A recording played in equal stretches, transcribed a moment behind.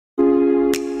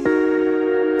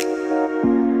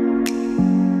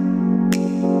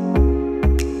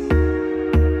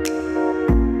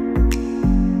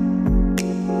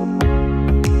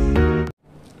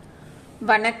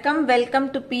வணக்கம் welcome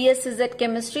to PSZ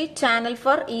Chemistry channel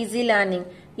for easy learning.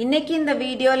 இன்னைக்கு இந்த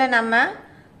வீடியோல நம்ம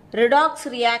redox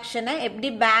reaction எப்படி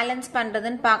பேலன்ஸ்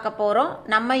பண்றதுன்னு பார்க்க போறோம்.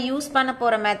 நம்ம யூஸ் பண்ண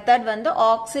போற மெத்தட் வந்து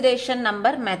ஆக்சிடேஷன்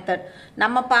நம்பர் மெத்தட்.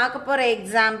 நம்ம பார்க்க போற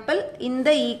எக்ஸாம்பிள் இந்த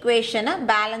ஈக்குவேஷனை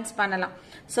பேலன்ஸ் பண்ணலாம்.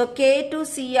 So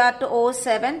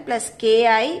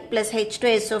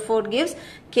K2Cr2O7+KI+H2SO4 gives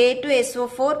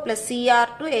K2SO4 plus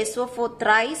Cr2SO4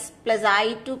 thrice plus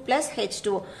I2 plus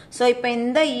H2O. So இப்போ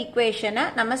இந்த ஈக்குவேஷனை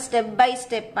நம்ம ஸ்டெப் பை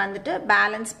ஸ்டெப் வந்துட்டு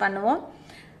பேலன்ஸ் பண்ணுவோம்.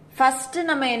 ஃபர்ஸ்ட்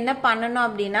நம்ம என்ன பண்ணணும்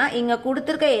அப்படின்னா இங்க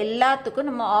கொடுத்திருக்க எல்லாத்துக்கும்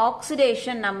நம்ம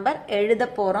ஆக்சிடேஷன் நம்பர் எழுத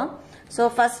போறோம். சோ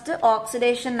ஃபர்ஸ்ட்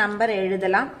ஆக்சிடேஷன் நம்பர்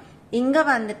எழுதலாம். இங்க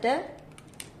வந்துட்டு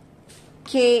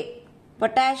K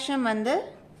பொட்டாசியம் வந்து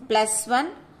 +1,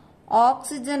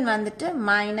 ஆக்சிஜன் வந்துட்டு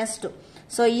 -2.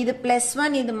 சோ இது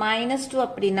 +1 இது -2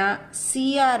 அப்படினா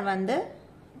Cr வந்து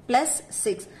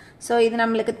 +6. சோ இது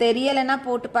நமக்கு தெரியலனா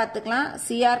போட்டு பார்த்துக்கலாம்.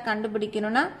 Cr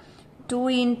கண்டுபிடிக்கணும்னா 2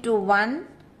 × 1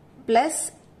 +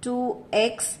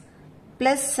 2x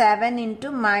plus 7 into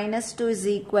 -2 is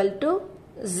equal to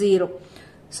 0.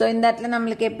 So இந்த இடத்துல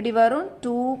நம்மளுக்கு எப்படி வரும்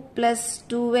 2 plus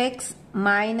 2x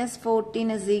minus 14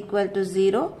 is equal to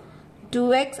 0.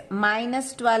 2x minus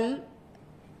 12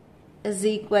 is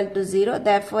equal to 0.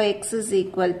 Therefore x is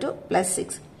equal to +6.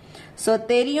 So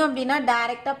தெரியும் அப்படின்னா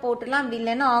டைரக்டா போட்டுலாம். அப்படி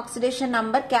இல்லைன்னா ஆக்சிடேஷன்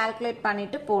நம்பர் கால்குலேட்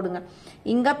பண்ணிட்டு போடுங்க.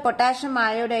 இங்க பொட்டாசியம்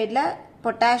அயோடைட்ல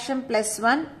பொட்டாசியம்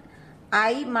 +1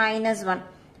 I -1.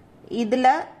 இதுல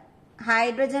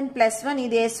ஹைட்ரஜன் +1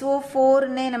 இது SO4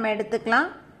 னே நம்ம எடுத்துக்கலாம்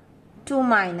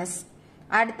 2-.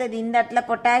 அடுத்தது இந்த இடத்துல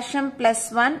பொட்டாசியம்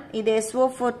 +1 இது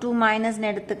SO4 2- னு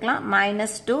எடுத்துக்கலாம்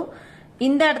 -2.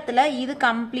 இந்த இடத்துல இது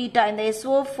கம்ப்ளீட்டா இந்த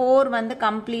SO4 வந்து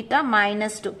கம்ப்ளீட்டா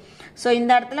 -2. சோ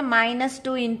இந்த இடத்துல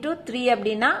 -2 × 3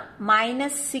 அப்படினா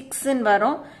 -6 ன்னு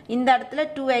வரும். இந்த இடத்துல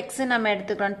 2x நம்ம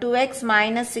எடுத்துக்கலாம். 2x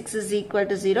 -6 is equal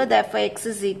to 0. Therefore x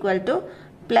is equal to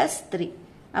 +3.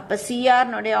 அப்ப Cr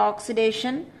நோடைய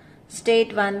ஆக்சிடேஷன்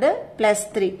ஸ்டேட் வந்து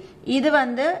 +3. இது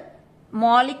வந்து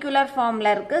மாலிகுலர் ஃபார்ம்ல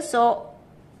இருக்கு. சோ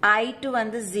I2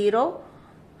 வந்து 0,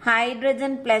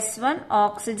 ஹைட்ரஜன் +1,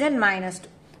 ஆக்சிஜன் -2.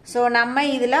 சோ நம்ம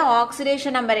இதுல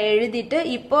ஆக்சிடேஷன் நம்பர் எழுதிட்டு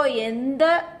இப்போ எந்த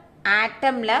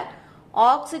ஆட்டம்ல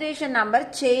ஆக்சிடேஷன் நம்பர்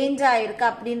சேஞ்ச் ஆயிருக்கு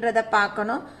அப்படின்றத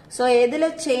பார்க்கணும். சோ எதுல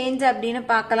சேஞ்ச் அப்படின்னு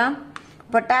பார்க்கலாம்.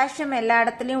 பொட்டாசியம் எல்லா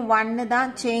இடத்துலயும் 1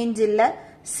 தான், சேஞ்ச் இல்ல.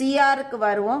 Cr-க்கு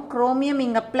வருவோம். குரோமியம்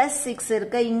இங்க +6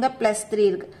 இருக்கு, இங்க +3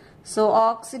 இருக்கு. சோ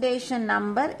ஆக்சிடேஷன்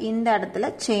நம்பர் இந்த இடத்துல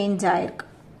சேஞ்ச் ஆயிருக்கு.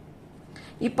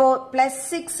 இப்போ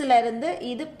 +6ல இருந்து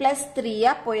இது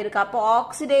 +3 போயிருக்கு. அப்போ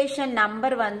ஆக்சிடேஷன்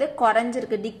நம்பர் வந்து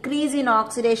குறைஞ்சிருக்கு, டிக்ரீஸ் இன்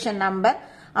ஆக்சிடேஷன் நம்பர்.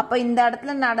 அப்போ இந்த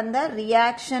இடத்துல நடந்த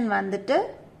ரியாக்ஷன் வந்துட்டு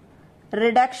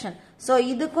ரிடக்ஷன். சோ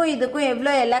இதுக்கும் இதுக்கும்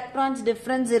எவ்வளவு எலக்ட்ரான்ஸ்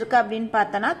டிஃபரன்ஸ் இருக்கு அப்படின்னு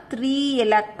பார்த்தோம்னா 3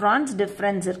 எலக்ட்ரான்ஸ்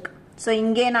டிஃபரன்ஸ் இருக்கு. சோ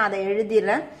இங்கே நான் அதை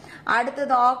எழுதிடுறேன்.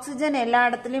 அடுத்தது ஆக்சிஜன் எல்லா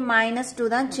இடத்துலயும் -2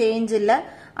 தான், சேஞ்ச் இல்ல.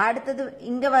 அடுத்தது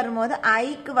இங்க வரும்போது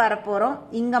ஐக்கு வரப்போறோம்.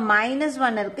 இங்க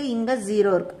 -1 இருக்கு, இங்க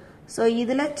 0 இருக்கு. சோ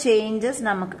இதுல சேஞ்சஸ்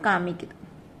நமக்கு காமிக்குது.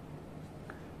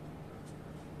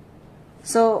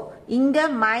 சோ இங்க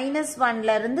 -1ல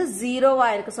இருந்து 0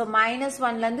 ஆயிருக்கு. சோ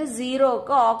 -1ல இருந்து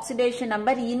 0க்கு ஆக்சிடேஷன்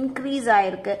நம்பர் இன்க்ரீஸ்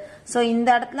ஆயிருக்கு. சோ இந்த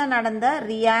இடத்துல நடந்த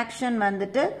ரியாக்ஷன்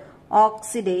வந்துட்டு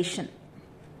ஆக்சிடேஷன்.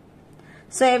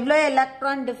 சோ எவ்வளவு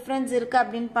எலக்ட்ரான் டிஃபரன்ஸ் இருக்கு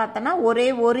அப்படின்னு பார்த்தோம்னா ஒரே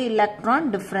ஒரு எலக்ட்ரான்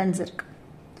டிஃபரன்ஸ் இருக்கு.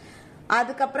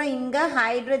 அதுக்கப்புறம் இங்க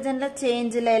ஹைட்ரஜன்ல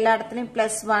சேஞ்ச் இல்ல, எல்லா இடத்துலயும்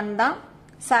 +1 தான்.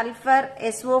 சல்பர்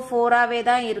SO4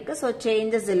 தான் இருக்கு. சோ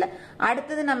சேஞ்சஸ் இல்ல.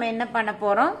 அடுத்தது நம்ம என்ன பண்ண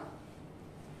போறோம்,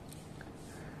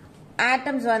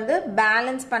 ஆட்டம்ஸ் வந்து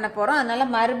பேலன்ஸ் பண்ண போறோம். அதனால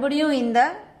மறுபடியும் இந்த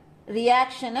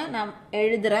ரியாக்ஷனை நான்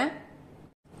எழுதுறேன்.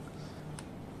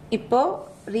 இப்போ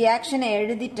ரியாக்ஷனை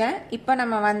எழுதிட்டேன். இப்போ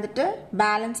நம்ம வந்துட்டு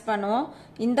பேலன்ஸ் பண்ணுவோம்.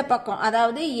 இந்த பக்கம்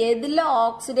அதாவது எதுல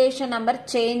ஆக்சிடேஷன் நம்பர்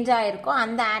சேஞ்ச் ஆயிருக்கோ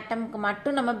அந்த ஆட்டம்க்கு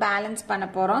மட்டும் நம்ம பேலன்ஸ் பண்ண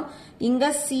போறோம். இங்க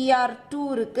Cr2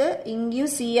 இருக்கு,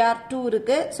 இங்கேயும் Cr2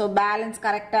 இருக்கு. சோ பேலன்ஸ்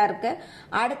கரெக்டா இருக்கு.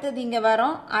 அடுத்தது இங்க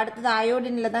வரும். அடுத்தது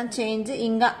அயோடின்ல தான் சேஞ்ச்.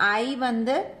 இங்க I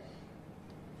வந்து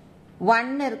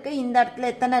 1 இருக்கு, இந்த இடத்துல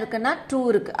எத்தனை இருக்குன்னா 2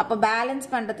 இருக்கு. அப்ப பேலன்ஸ்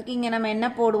பண்றதுக்கு இங்க நம்ம என்ன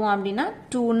போடுவோம் அப்படின்னா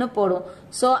 2ன்னு போடுவோம்.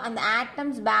 சோ அந்த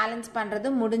ஆட்டம்ஸ் பேலன்ஸ் பண்றது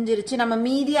முடிஞ்சிருச்சு. நம்ம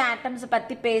மீதி ஆட்டம்ஸ்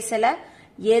பத்தி பேசல.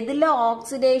 எதுல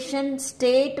ஆக்சிடேஷன்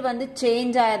ஸ்டேட் வந்து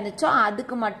சேஞ்ச் ஆயிருந்துச்சோ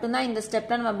அதுக்கு மட்டும்தான் இந்த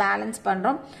ஸ்டெப்ல நம்ம பேலன்ஸ்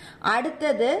பண்றோம்.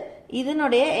 அடுத்தது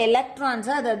இதனுடைய எலக்ட்ரான்ஸ்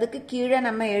அதுக்கு கீழே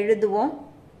நம்ம எழுதுவோம்.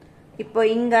 இப்போ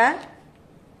இங்க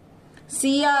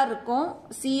Cr இருக்கும்,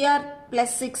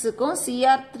 Cr+6க்கும்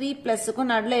Cr3+க்கும்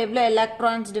நடுவுல எவ்வளவு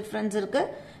எலக்ட்ரான்ஸ் டிஃபரன்ஸ் இருக்கு,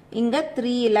 இங்க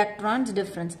 3 எலக்ட்ரான்ஸ்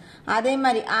டிஃபரன்ஸ். அதே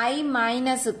மாதிரி I-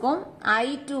 க்கும்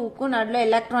I2க்கும் நடுவுல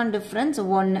எலக்ட்ரான் டிஃபரன்ஸ்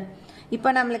 1. இப்போ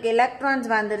நம்மளுக்கு எலக்ட்ரான்ஸ்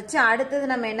வந்துருச்சு. அடுத்தது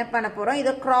நம்ம என்ன பண்ண போறோம், இத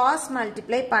கிராஸ்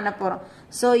மல்டிப்ளை பண்ண போறோம்.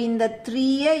 சோ இந்த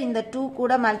 3 இந்த 2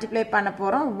 கூட மல்டிப்ளை பண்ண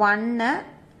போறோம். 1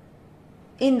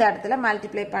 இந்த இடத்துல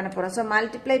மல்டிப்ளை பண்ண போறோம். சோ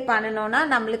மல்டிப்ளை பண்ணனும்னா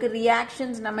நம்மளுக்கு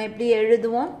ரியாக்ஷன்ஸ் நம்ம எப்படி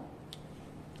எழுதுவோம்?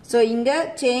 சோ இங்க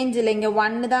சேஞ்ச் இல்ல, இங்க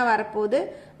 1 தான் வரப்போகுது.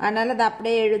 அதனால அத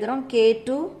அப்படியே எழுதுறோம்.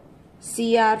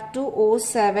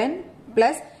 K2Cr2O7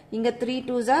 plus இங்க 3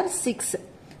 2s are 6.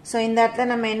 சோ இந்த இடத்துல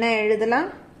நம்ம என்ன எழுதலாம்,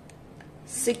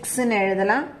 6 ன்னு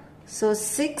எழுதலாம். So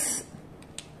 6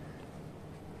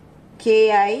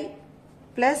 Ki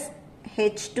plus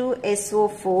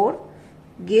H2SO4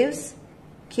 gives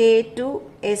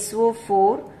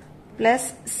K2SO4 plus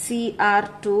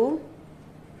Cr2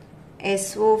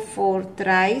 SO4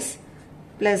 thrice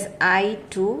plus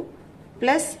I2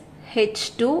 plus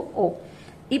H2O.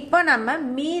 இப்போ நம்ம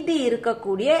மீதி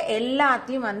இருக்கக்கூடிய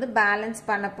எல்லாத்தையும் வந்து பேலன்ஸ்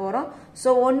பண்ண போறோம். சோ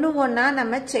ஒண்ணா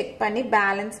நம்ம செக் பண்ணி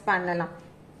பேலன்ஸ் பண்ணலாம்.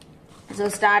 சோ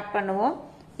ஸ்டார்ட் பண்ணுவோம்.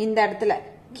 இந்த இடத்துல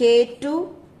K2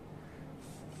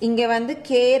 இங்க வந்து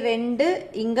K2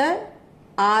 இங்க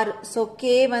 6. சோ K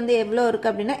வந்து எவ்வளவு இருக்கு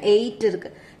அப்படின்னா 8 இருக்கு.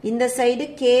 இந்த சைடு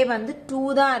K வந்து 2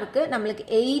 தான் இருக்கு. நம்மளுக்கு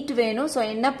 8 வேணும். சோ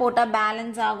என்ன போட்டா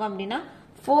பேலன்ஸ் ஆகும் அப்படின்னா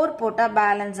 4 போட்டா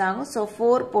பேலன்ஸ் ஆகும். சோ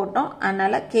 4 போட்டோம்.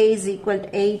 அதனால K is equal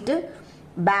to 8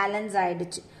 balance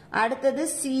ஆயிடுச்சு. அடுத்தது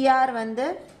Cr வந்து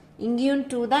இங்கேயும்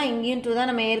 2 தான், இங்கேயும் 2 தான்.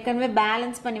 நம்ம ஏற்கனவே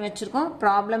பேலன்ஸ் பண்ணி வச்சிருக்கோம்,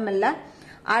 ப்ராப்ளம் இல்ல.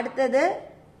 அடுத்தது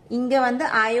இங்க வந்து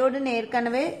அயோடின்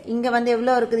ஏற்கனவே இங்க வந்து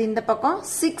எவ்வளவு இருக்குது, இந்த பக்கம்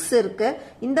 6 இருக்கு.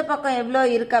 இந்த பக்கம்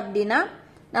எவ்வளவு இருக்கு அப்படின்னா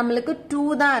நம்மளுக்கு 2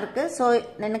 தான் இருக்கு. சோ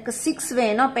எனக்கு 6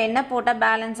 வேணும். அப்ப என்ன போட்டா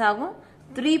பேலன்ஸ் ஆகும்,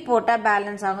 3 போட்டா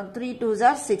பேலன்ஸ் ஆகும். 3 2s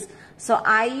are 6. சோ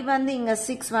I வந்து இங்க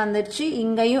 6 வந்துருச்சு,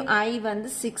 இங்கேயும் I வந்து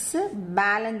 6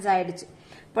 பேலன்ஸ் ஆயிடுச்சு.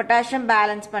 பொட்டாசியம்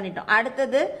பேலன்ஸ் பண்ணிட்டோம்.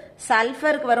 அடுத்தது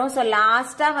சல்ஃபருக்கு வரும். சோ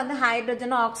லாஸ்டா வந்து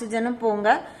ஹைட்ரஜனும் ஆக்சிஜனும் போங்க.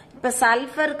 இப்ப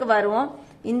சல்ஃபருக்கு வருவோம்.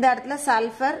 இந்த இடத்துல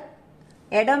சல்ஃபர்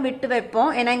இடம் விட்டு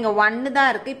வைப்போம், ஏன்னா இங்க 1 தான்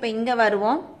இருக்கு. இப்ப இங்க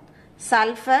வருவோம்.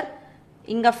 சல்ஃபர்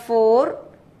இங்க 4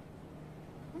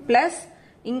 பிளஸ்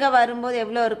இங்க வரும்போது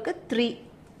எவ்வளவு இருக்கு, 3.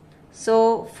 சோ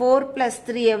 4 plus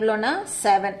 3 எவ்வளோனா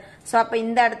 7. சோ அப்ப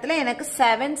இந்த இடத்துல எனக்கு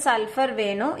 7 சல்ஃபர்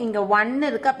வேணும். இங்க 1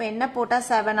 இருக்கு. அப்ப என்ன போட்டா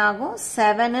 7 ஆகும்,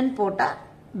 7 போட்டா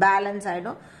பேலன்ஸ்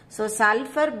ஆயிடும். சோ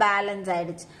சல்ஃபர் பேலன்ஸ்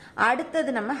ஆயிடுச்சு. அடுத்தது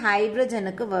நம்ம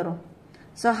ஹைட்ரஜனுக்கு வரும்.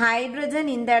 சோ ஹைட்ரஜன்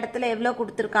இந்த இடத்துல எவ்வளவு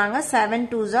கொடுத்திருக்காங்க, 7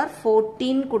 2s are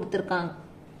 14 கொடுத்திருக்காங்க.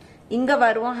 இங்க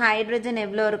வருவோம். ஹைட்ரஜன்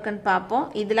எவ்வளவு இருக்குன்னு பாப்போம்.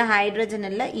 இதுல ஹைட்ரஜன்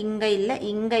இல்ல, இங்க இல்ல,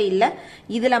 இங்க இல்ல.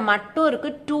 இதுல மட்டும் இருக்கு,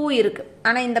 2 இருக்கு.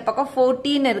 ஆனா இந்த பக்கம்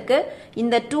 14 இருக்கு.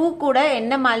 இந்த 2 கூட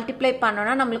என்ன மல்டிப்ளை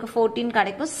பண்ணோம்னா நம்மளுக்கு 14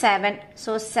 கிடைக்கும், 7.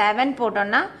 சோ 7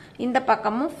 போட்டோம்னா இந்த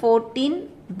பக்கமும் 14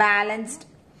 பேலன்ஸ்ட்.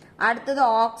 அடுத்தது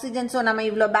ஆக்சிஜன். சோ நம்ம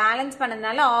இவ்வளவு பேலன்ஸ்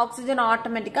பண்ணதுனால ஆக்சிஜன்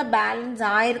ஆட்டோமேட்டிக்கா பேலன்ஸ்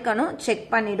ஆயிருக்கணும், செக்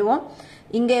பண்ணிடுவோம்.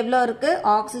 இங்க எவ்வளவு இருக்கு,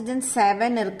 ஆக்சிஜன்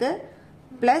 7 இருக்கு.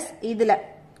 பிளஸ் இதுல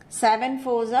 7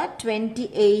 4s are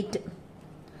 28.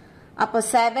 அப்போ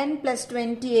 7 plus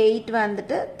 28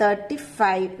 வந்துட்டு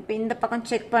 35. இப்ப இந்த பக்கம்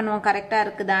செக் பண்ணுவோம் கரெக்டா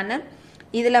இருக்குதான்னு.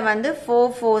 இதுல வந்து 4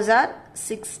 4s are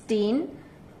 16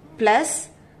 plus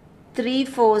 3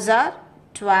 4s are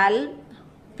 12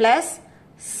 plus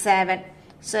 7.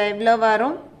 So எவ்வளவு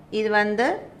வரும், இது வந்து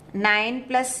 9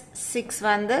 plus 6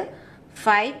 வந்து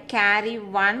 5, carry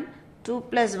 1, 2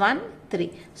 plus 1 3.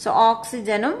 So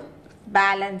ஆக்சிஜனும்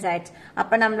பேலன்ஸ் ஆயிடுச்சு.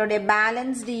 அப்ப நம்மளுடைய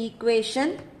பேலன்ஸ்டு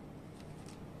ஈக்குவேஷன்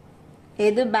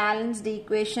எது, பேலன்ஸ்டு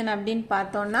ஈக்குவேஷன் அப்படின்னு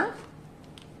பார்த்தோம்னா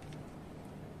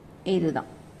இதுதான்.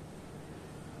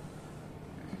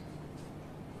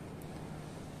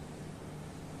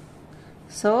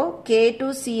 So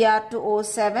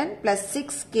K2Cr2O7 plus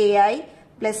 6Ki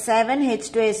plus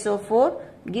 7H2SO4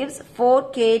 gives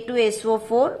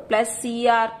 4K2SO4 plus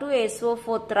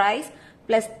Cr2SO4 thrice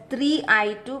plus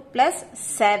 3I2 plus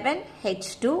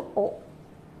 7H2O.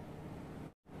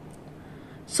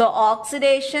 So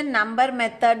oxidation number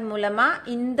method மூலமா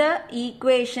இந்த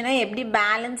ஈக்குவேஷனை எப்படி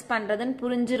பேலன்ஸ் பண்றதுன்னு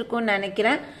புரிஞ்சிருக்கும்னு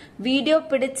நினைக்கிறேன். வீடியோ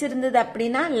பிடிச்சிருந்தது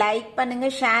அப்படின்னா லைக் பண்ணுங்க,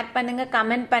 ஷேர் பண்ணுங்க,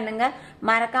 கமெண்ட் பண்ணுங்க.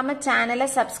 மறக்காம சேனலை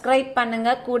சப்ஸ்கிரைப் பண்ணுங்க.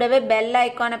 கூடவே பெல்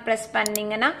ஐகானை பிரஸ்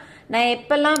பண்ணீங்கன்னா நான்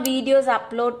எப்பெல்லாம் வீடியோஸ்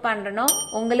அப்லோட் பண்றேனோ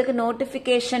உங்களுக்கு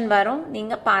நோட்டிபிகேஷன் வரும்,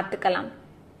 நீங்க பார்த்துக்கலாம்.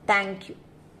 தேங்க்யூ.